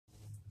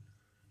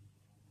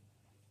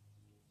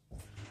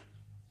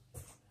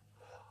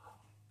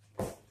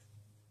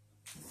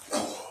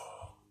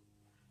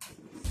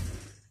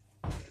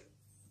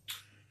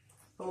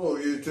Hello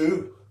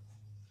YouTube.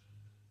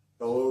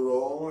 Hello to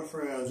all my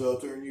friends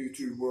out there in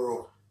YouTube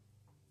world.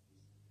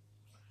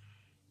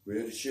 We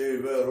had to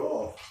shave that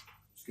off.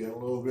 It's getting a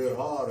little bit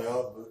hot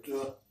out,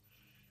 but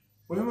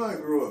we might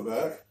grow it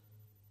back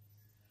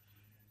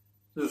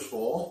this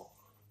fall.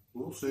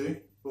 We'll see.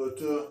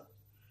 But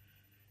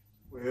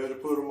we had to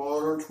put a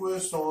modern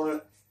twist on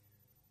it.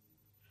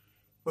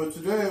 But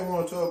today I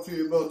want to talk to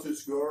you about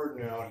this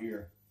garden out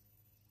here.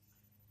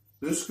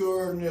 This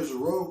garden is a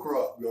row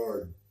crop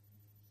garden.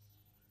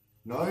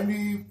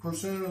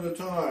 90% of the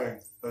time,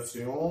 that's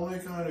the only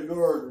kind of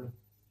garden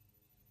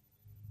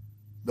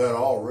that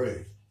I'll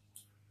raise.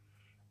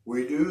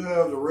 We do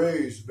have the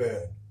raised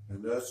bed,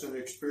 and that's an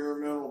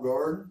experimental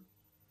garden.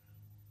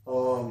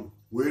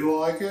 We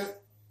like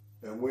it,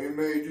 and we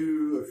may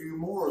do a few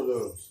more of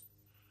those.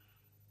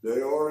 They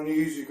are an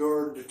easy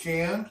garden to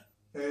tend,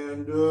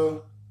 and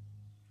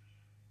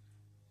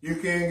you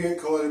can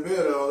get quite a bit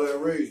out of that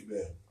raised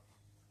bed,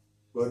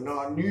 but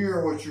not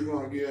near what you're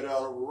going to get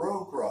out of a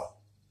row crop.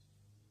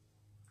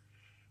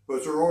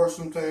 But there are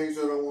some things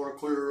that I want to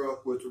clear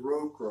up with the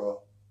row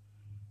crop.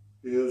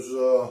 Is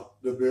the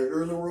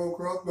bigger the row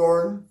crop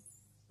garden,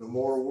 the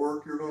more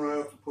work you're going to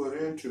have to put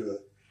into it.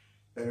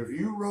 And if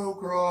you row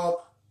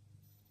crop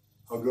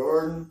a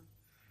garden,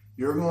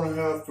 you're going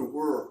to have to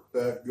work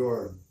that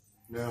garden.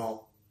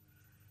 Now,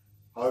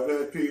 I've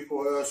had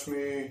people ask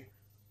me,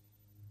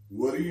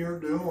 what are you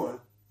doing,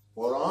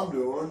 what I'm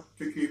doing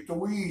to keep the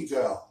weeds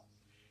out?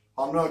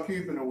 I'm not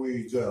keeping the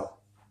weeds out.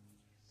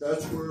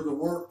 That's where the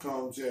work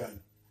comes in.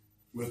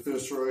 With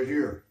this right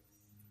here,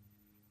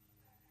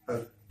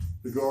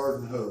 the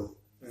garden hoe,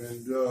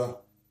 and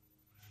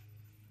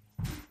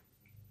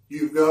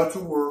you've got to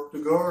work the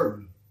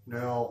garden.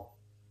 Now,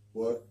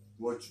 what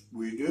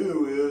we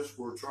do is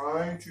we're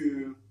trying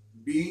to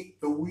beat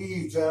the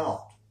weeds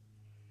out.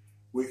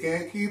 We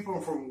can't keep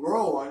them from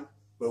growing,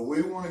 but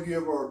we want to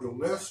give our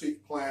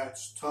domestic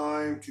plants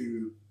time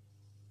to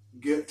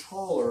get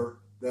taller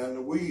than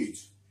the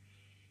weeds.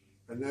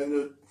 And then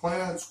the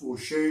plants will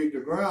shade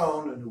the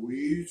ground and the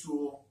weeds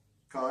will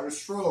kind of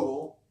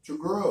struggle to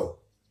grow.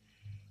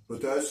 But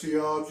that's the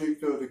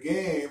object of the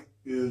game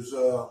is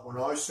when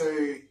I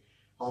say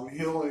I'm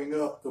healing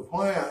up the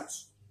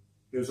plants,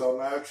 is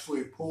I'm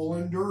actually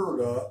pulling dirt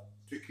up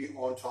to keep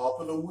on top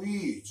of the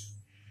weeds,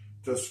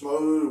 to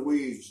smother the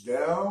weeds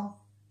down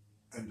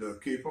and to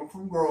keep them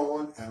from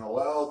growing and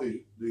allow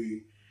the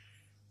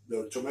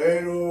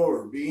tomato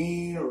or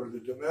bean or the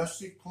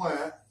domestic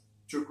plant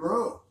to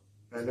grow.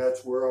 And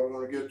that's where I'm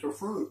going to get the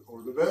fruit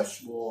or the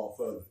vegetable off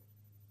of it.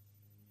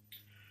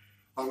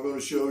 I'm going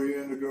to show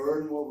you in the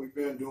garden what we've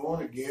been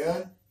doing.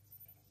 Again,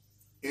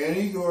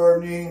 any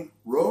gardening,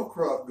 row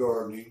crop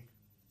gardening,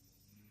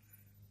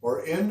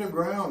 or in the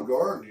ground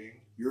gardening,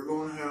 you're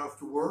going to have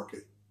to work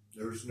it.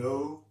 There's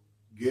no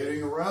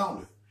getting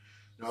around it.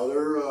 Now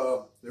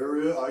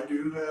I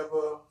do have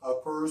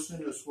a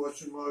person that's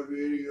watching my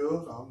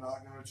videos. I'm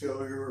not going to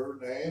tell you her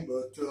name,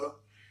 but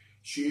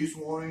she's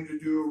wanting to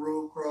do a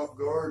row crop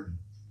garden.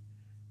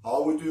 I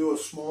would do a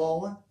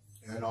small one,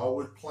 and I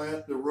would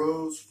plant the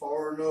rows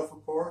far enough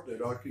apart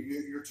that I could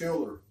get your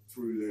tiller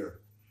through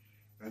there.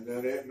 And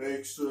then it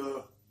makes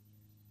the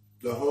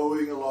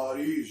hoeing a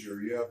lot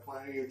easier. You have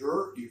plenty of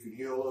dirt, you can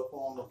heal up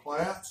on the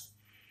plants,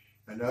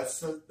 and that's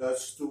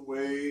the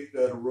way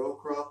that a row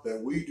crop,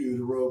 that we do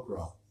the row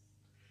crop.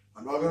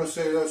 I'm not going to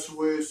say that's the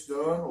way it's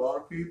done. A lot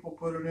of people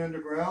put it in the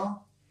ground.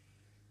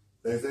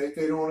 They think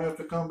they don't have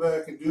to come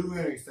back and do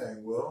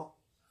anything. Well,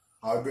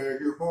 I beg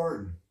your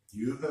pardon.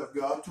 You have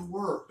got to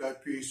work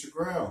that piece of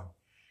ground.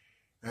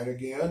 And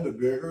again, the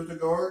bigger the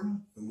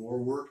garden, the more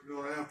work you're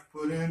going to have to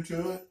put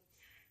into it.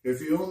 If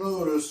you'll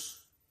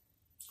notice,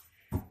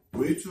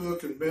 we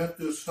took and bent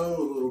this hoe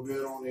a little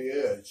bit on the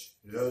edge.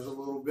 It has a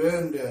little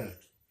bend in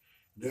it.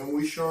 Then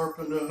we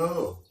sharpened the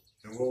hoe.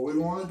 And what we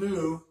want to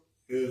do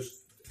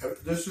is,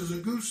 this is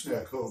a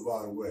gooseneck hoe,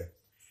 by the way,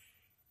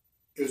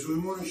 is we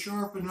want to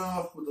sharpen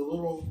up with a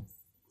little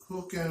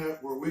hook in it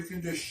where we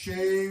can just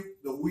shave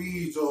the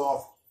weeds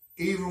off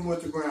even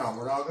with the ground.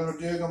 We're not going to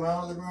dig them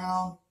out of the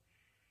ground.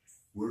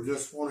 We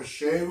just want to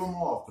shave them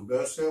off the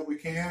best that we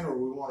can, or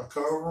we want to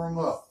cover them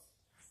up.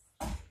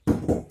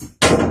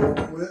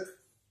 Real quick,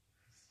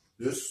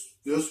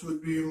 this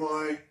would be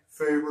my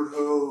favorite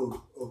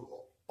hoe of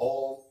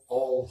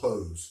all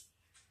hoes.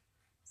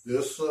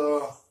 This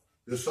hoe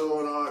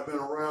and I have been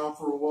around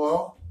for a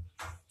while.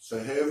 It's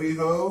a heavy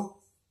hoe.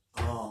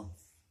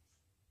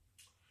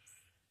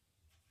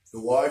 The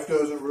wife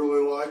doesn't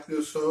really like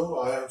this hoe.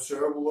 I have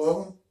several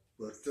of them,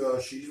 but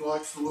she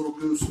likes the little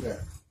gooseneck.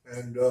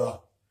 And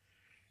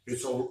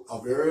it's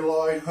a very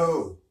light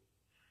hoe.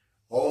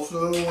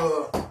 Also,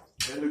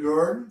 in the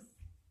garden,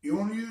 you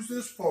want to use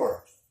this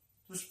part,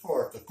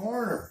 the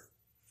corner.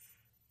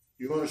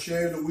 You're going to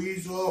shave the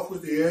weeds off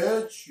with the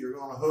edge. You're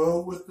going to hoe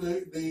with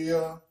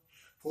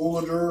pull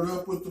the dirt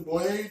up with the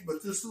blade,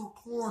 but this little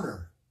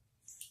corner,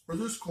 or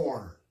this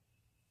corner,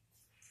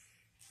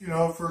 you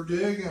know, for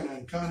digging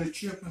and kind of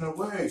chipping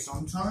away.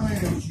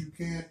 Sometimes you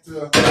can't,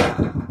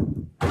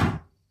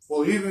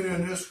 Well, even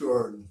in this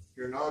garden,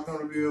 you're not going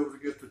to be able to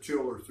get the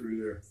tiller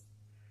through there.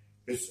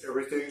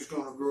 Everything's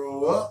going to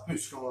grow up,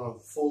 it's going to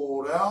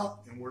fold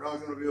out, and we're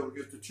not going to be able to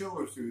get the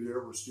tiller through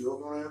there. We're still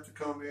going to have to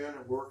come in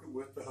and work it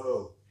with the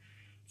hoe.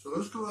 So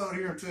let's go out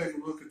here and take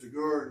a look at the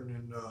garden,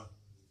 and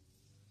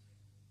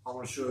I'm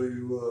going to show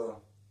you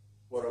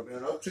what I've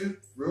been up to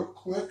real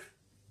quick.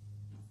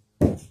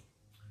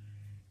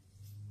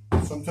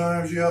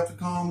 Sometimes you have to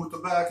come with the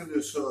back of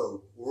this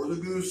hoe or the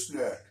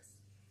gooseneck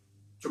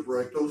to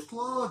break those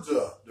clods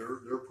up.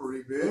 They're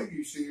pretty big.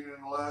 You've seen it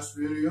in the last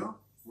video.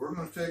 We're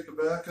going to take the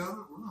back of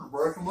it. We're going to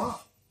break them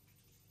up.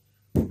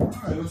 All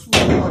right, let's go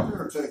out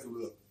there and take a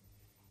look.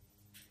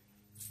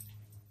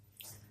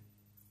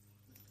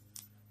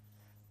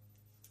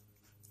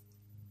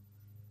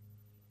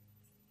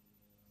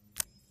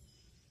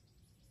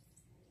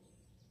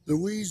 The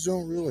weeds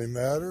don't really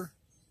matter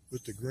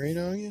with the green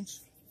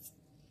onions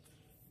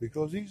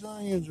because these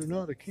onions are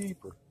not a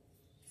keeper.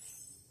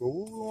 But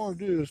what we want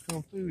to do is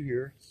come through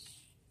here.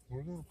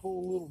 We're going to pull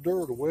a little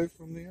dirt away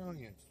from the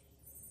onions.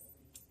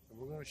 And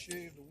we're going to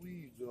shave the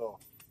weeds off.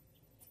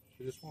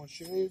 We just want to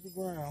shave the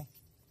ground.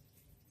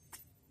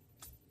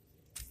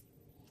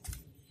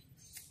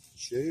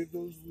 Shave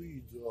those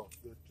weeds off.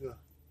 But we're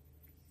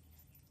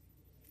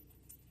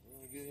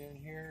going to get in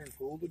here and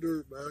pull the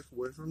dirt back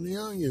away from the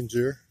onions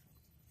here.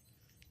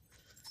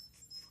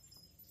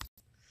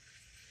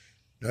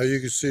 Now you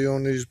can see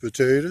on these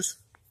potatoes,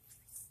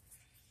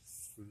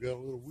 we've got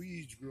a little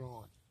weeds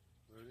growing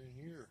right in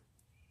here.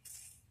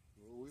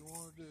 What we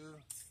want to do,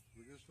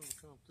 we're just going to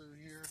come through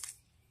here.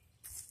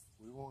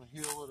 We want to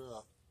heal it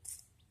up.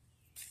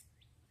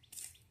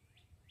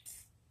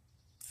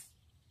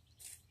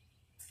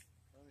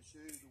 Trying to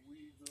shave the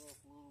weeds off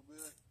a little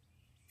bit.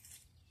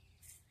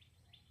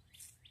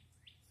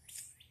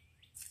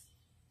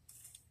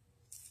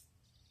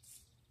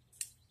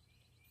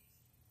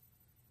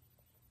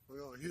 We're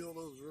going to heal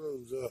those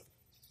rows up.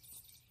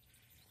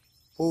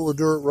 Pull the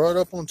dirt right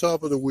up on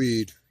top of the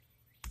weed.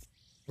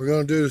 We're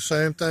going to do the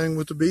same thing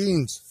with the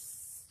beans.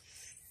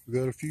 We've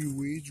got a few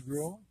weeds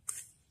growing.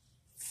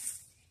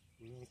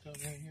 We're going to come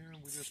in here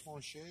and we just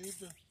want to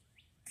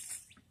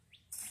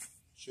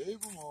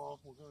shave them off.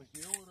 We're going to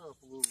heal it up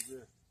a little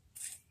bit.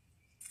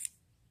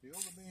 Heal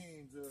the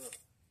beans up.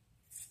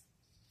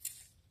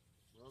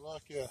 Right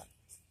like that.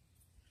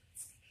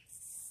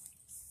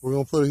 We're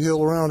going to put a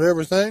heel around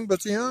everything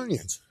but the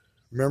onions.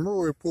 Remember,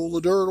 we pull the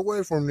dirt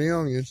away from the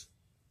onions.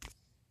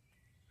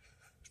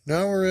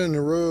 Now we're in the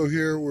row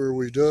here where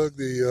we dug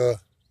it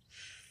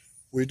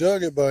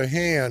by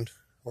hand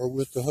or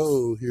with the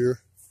hoe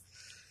here.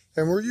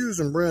 And we're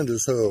using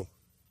Brenda's hoe,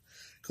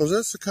 because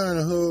that's the kind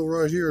of hoe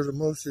right here that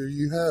most of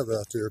you have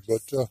out there.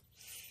 But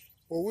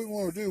what we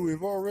want to do,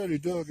 we've already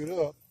dug it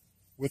up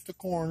with the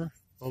corner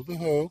of the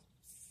hoe.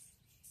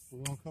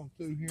 We're going to come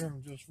through here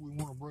and we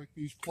want to break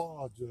these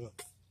clods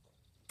up.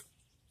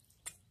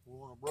 We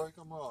want to break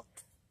them up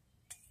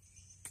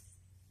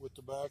with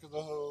the back of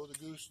the hoe, the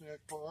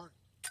gooseneck part.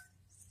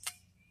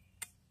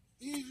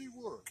 Easy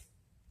work.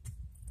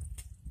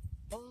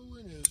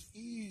 Hoeing is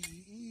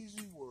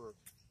easy work.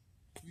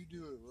 You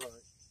do it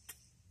right.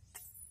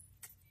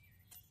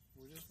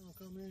 We're just going to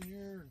come in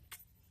here and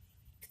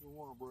we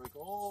want to break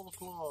all the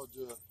clods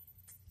up.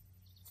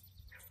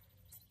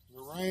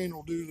 The rain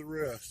will do the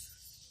rest.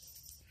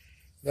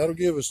 That'll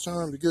give us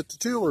time to get the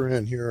tiller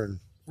in here and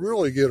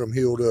really get them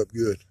healed up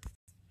good.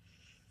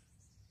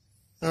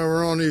 Now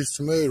we're on these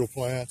tomato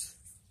plants.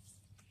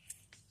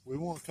 We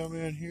want to come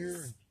in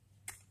here and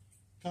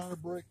kind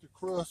of break the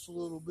crust a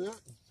little bit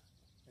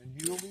and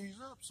heal these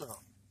up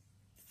some.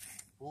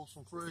 Pull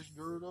some fresh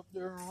dirt up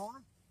there on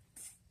them.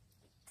 Just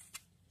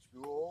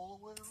go all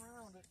the way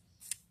around it,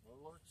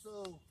 like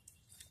so.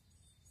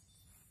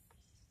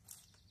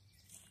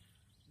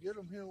 Get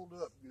them healed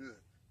up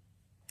good.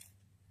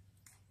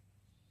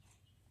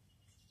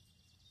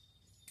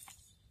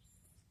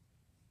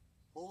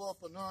 Pull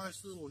up a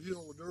nice little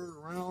hill of dirt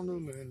around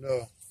them and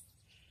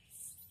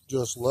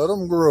just let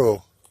them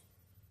grow.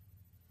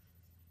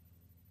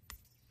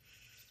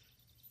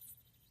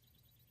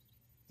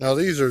 Now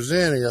these are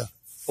zinnia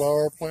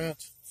flower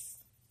plants.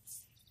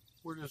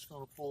 We're just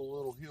going to pull a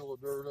little hill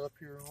of dirt up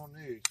here on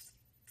these.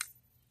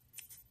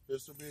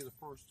 This will be the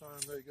first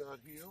time they got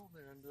healed,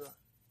 and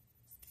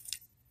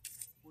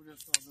we're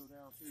just going to go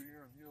down through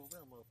here and heal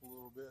them up a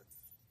little bit.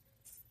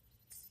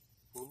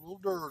 Put a little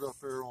dirt up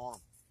there on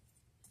them.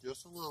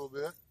 Just a little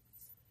bit,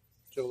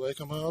 till they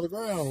come out of the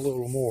ground a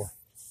little more.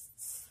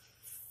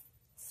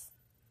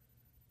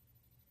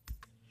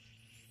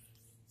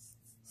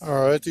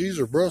 All right, these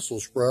are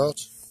Brussels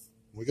sprouts.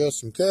 We got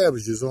some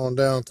cabbages on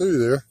down through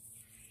there.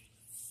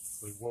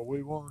 But what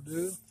we want to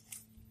do is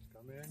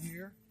come in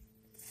here,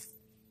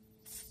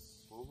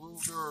 put a little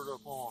dirt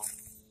up on them.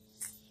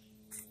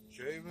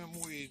 Shave them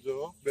weeds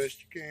off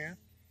best you can.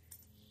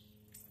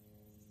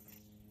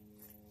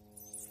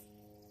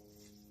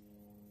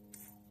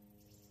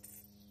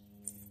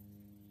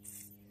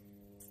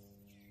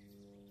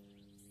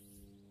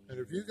 And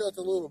if you got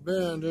the little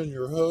bend in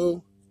your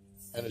hoe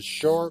and it's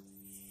sharp,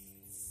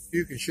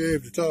 You can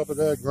shave the top of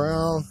that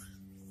ground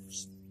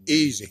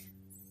easy.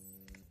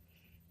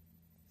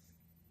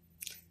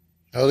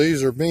 Now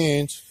these are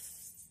beans.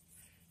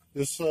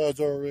 This side's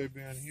already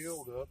been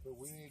healed up, but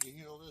we need to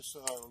heal this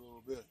side a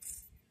little bit.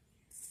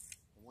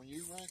 When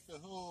you rake the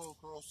hoe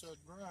across that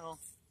ground,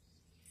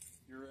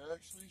 you're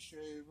actually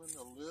shaving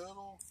the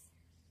little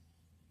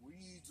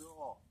weeds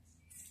off.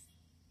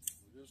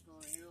 We're just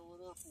going to heal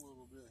it up a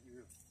little bit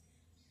here.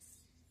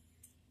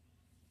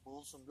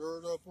 Pull some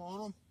dirt up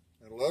on them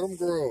and let them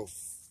grow.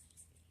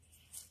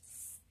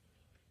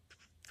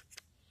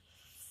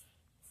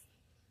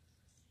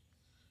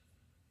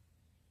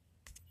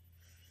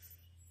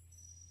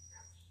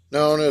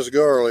 Now on this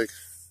garlic,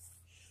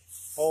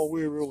 all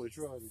we really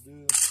try to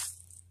do,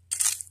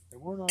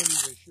 and we're not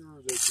even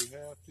sure that you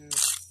have to,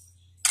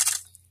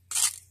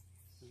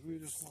 is we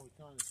just want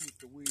to kind of keep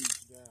the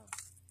weeds down.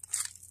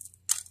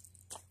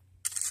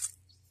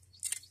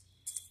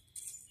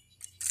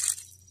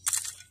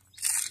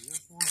 We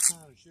just want to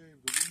kind of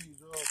shave the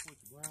weeds off with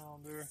the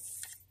ground there.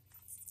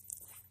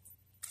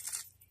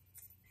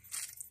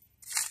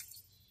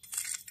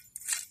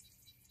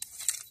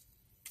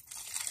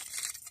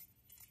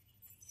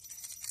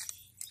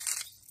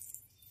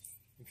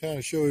 Kind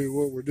of show you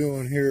what we're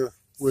doing here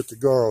with the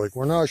garlic.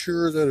 We're not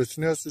sure that it's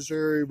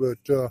necessary, but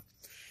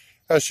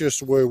that's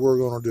just the way we're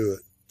going to do it.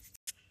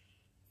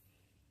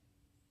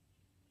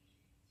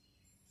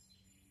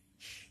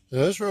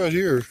 Now this right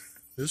here,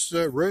 this is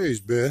that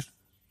raised bed,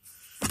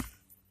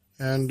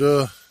 and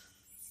we'll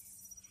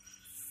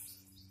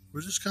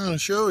just kind of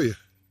show you.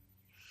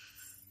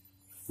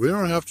 We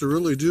don't have to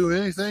really do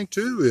anything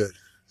to it.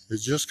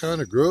 It just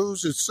kind of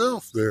grows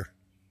itself there.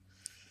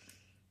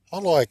 I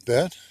like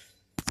that.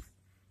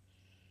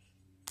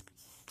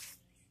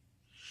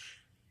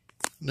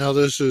 Now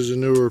this is a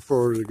newer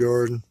part of the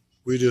garden.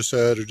 We just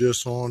added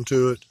this on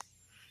to it.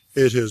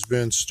 It has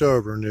been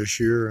stubborn this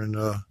year, and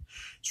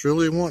it's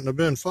really wanting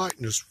to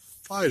fight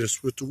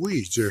us with the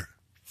weeds there.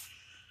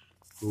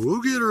 But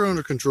we'll get her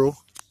under control.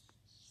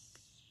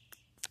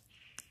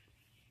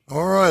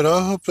 All right,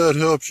 I hope that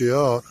helps you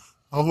out.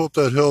 I hope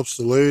that helps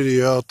the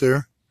lady out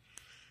there.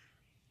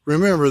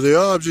 Remember, the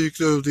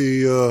object of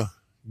the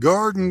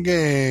garden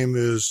game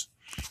is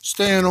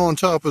staying on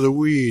top of the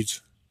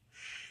weeds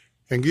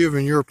and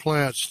giving your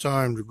plants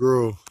time to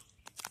grow.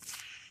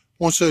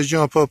 Once they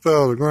jump up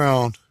out of the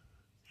ground,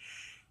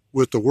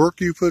 with the work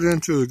you put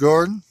into the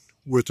garden,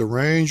 with the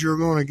rains you're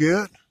going to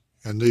get,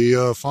 and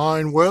the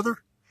fine weather,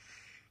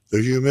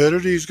 the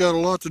humidity's got a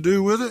lot to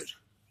do with it,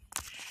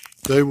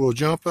 they will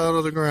jump out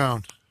of the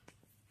ground.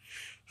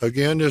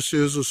 Again, this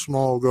is a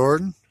small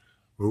garden,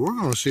 but we're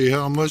going to see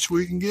how much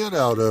we can get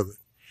out of it.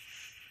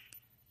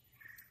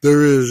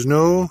 There is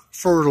no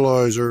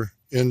fertilizer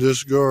in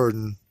this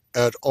garden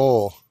at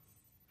all.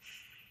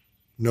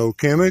 No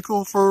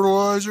chemical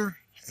fertilizer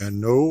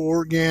and no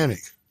organic.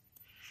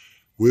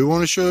 We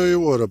want to show you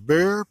what a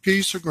bare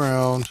piece of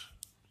ground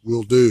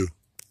will do.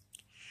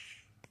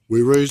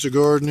 We raised a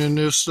garden in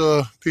this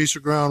piece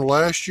of ground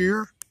last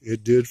year.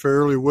 It did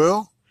fairly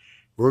well.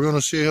 We're going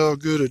to see how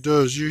good it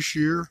does this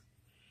year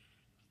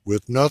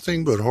with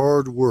nothing but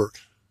hard work.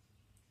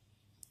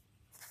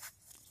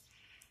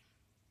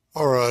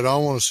 All right, I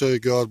want to say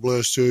God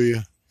bless to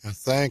you, and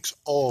thanks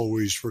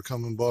always for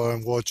coming by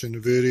and watching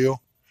the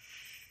video.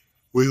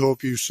 We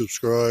hope you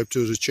subscribe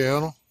to the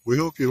channel. We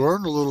hope you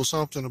learned a little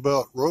something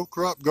about row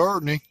crop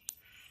gardening.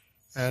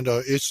 And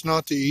it's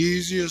not the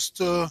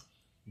easiest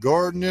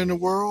garden in the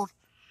world,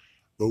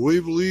 but we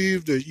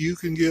believe that you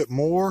can get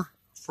more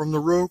from the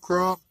row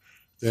crop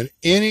than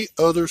any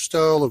other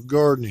style of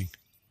gardening.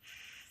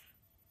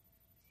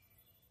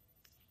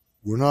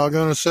 We're not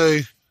going to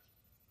say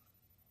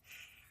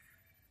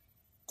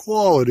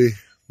quality,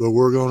 but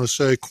we're going to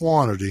say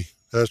quantity.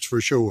 That's for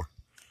sure.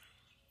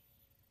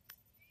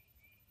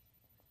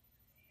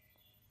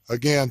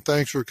 Again,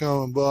 thanks for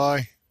coming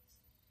by.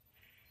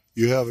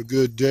 You have a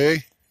good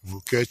day.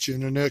 We'll catch you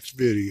in the next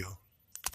video.